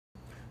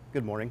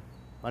Good morning.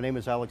 My name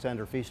is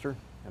Alexander Feaster,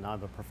 and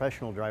I'm a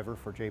professional driver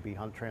for JB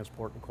Hunt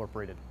Transport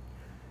Incorporated.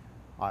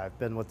 I've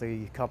been with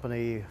the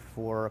company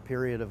for a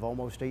period of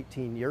almost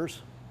 18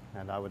 years,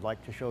 and I would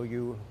like to show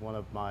you one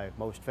of my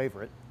most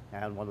favorite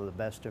and one of the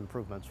best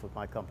improvements with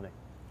my company.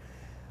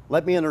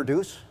 Let me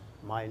introduce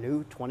my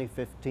new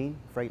 2015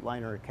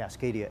 Freightliner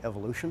Cascadia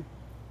Evolution,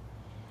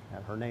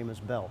 and her name is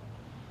Belle.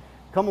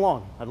 Come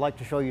along, I'd like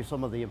to show you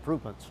some of the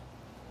improvements.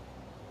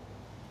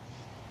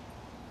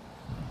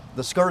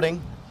 The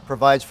skirting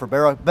provides for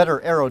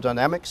better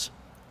aerodynamics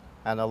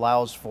and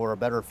allows for a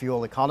better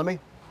fuel economy.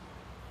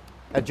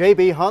 At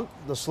JB Hunt,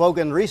 the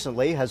slogan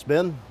recently has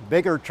been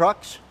bigger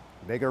trucks,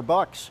 bigger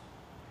bucks.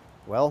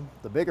 Well,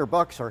 the bigger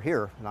bucks are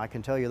here, and I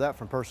can tell you that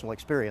from personal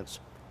experience.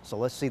 So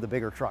let's see the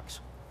bigger trucks.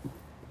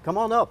 Come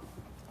on up.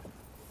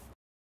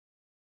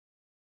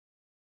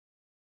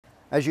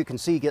 As you can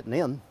see getting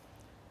in,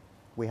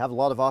 we have a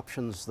lot of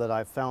options that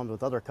I've found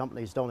with other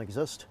companies don't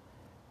exist.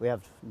 We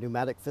have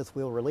pneumatic fifth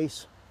wheel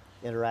release,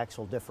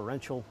 interaxle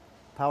differential,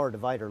 power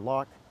divider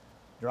lock,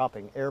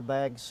 dropping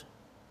airbags,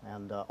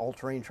 and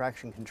all-terrain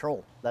traction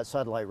control. That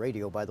satellite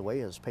radio, by the way,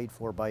 is paid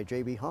for by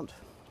JB Hunt.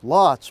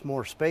 Lots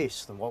more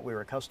space than what we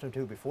were accustomed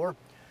to before.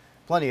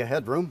 Plenty of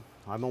headroom.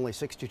 I'm only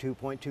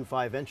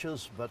 62.25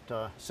 inches, but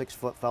a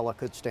 6-foot fella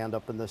could stand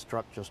up in this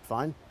truck just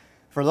fine.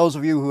 For those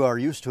of you who are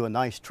used to a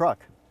nice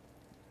truck,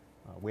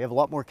 we have a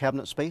lot more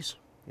cabinet space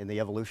in the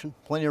Evolution.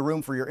 Plenty of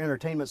room for your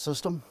entertainment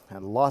system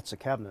and lots of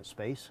cabinet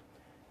space.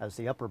 As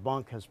the upper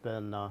bunk has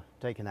been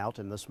taken out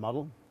in this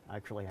model, I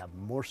actually have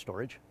more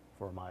storage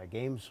for my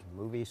games,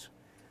 movies,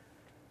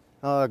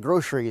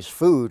 groceries,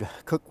 food,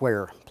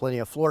 cookware, plenty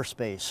of floor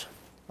space,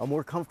 a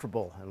more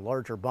comfortable and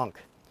larger bunk.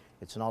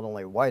 It's not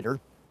only wider,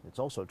 it's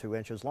also 2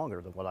 inches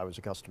longer than what I was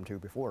accustomed to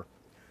before.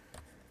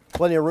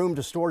 Plenty of room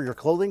to store your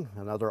clothing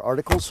and other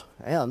articles,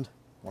 and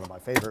one of my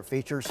favorite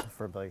features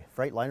for the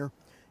Freightliner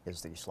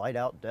is the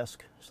slide-out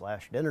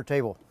desk/dinner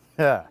table.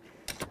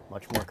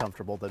 Much more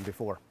comfortable than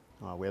before.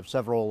 We have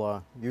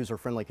several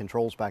user-friendly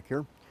controls back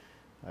here.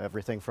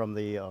 Everything from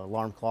the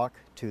alarm clock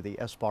to the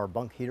S-bar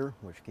bunk heater,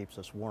 which keeps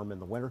us warm in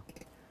the winter.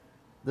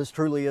 This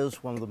truly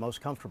is one of the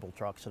most comfortable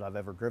trucks that I've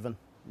ever driven.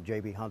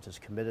 JB Hunt is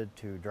committed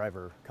to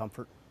driver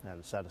comfort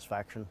and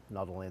satisfaction,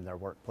 not only in their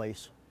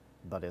workplace,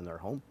 but in their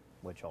home,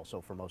 which also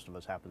for most of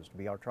us happens to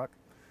be our truck.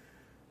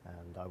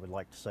 And I would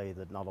like to say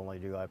that not only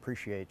do I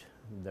appreciate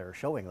their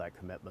showing that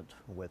commitment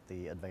with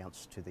the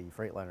advance to the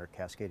Freightliner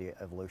Cascadia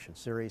Evolution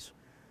series,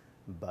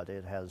 but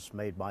it has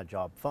made my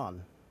job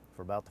fun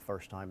for about the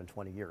first time in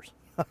 20 years.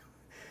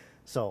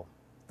 So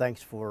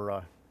thanks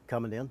for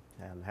coming in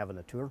and having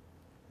a tour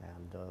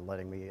and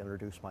letting me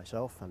introduce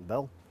myself and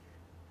Belle,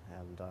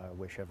 and I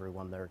wish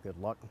everyone there good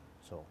luck.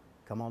 So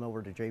come on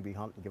over to JB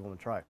Hunt and give them a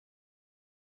try.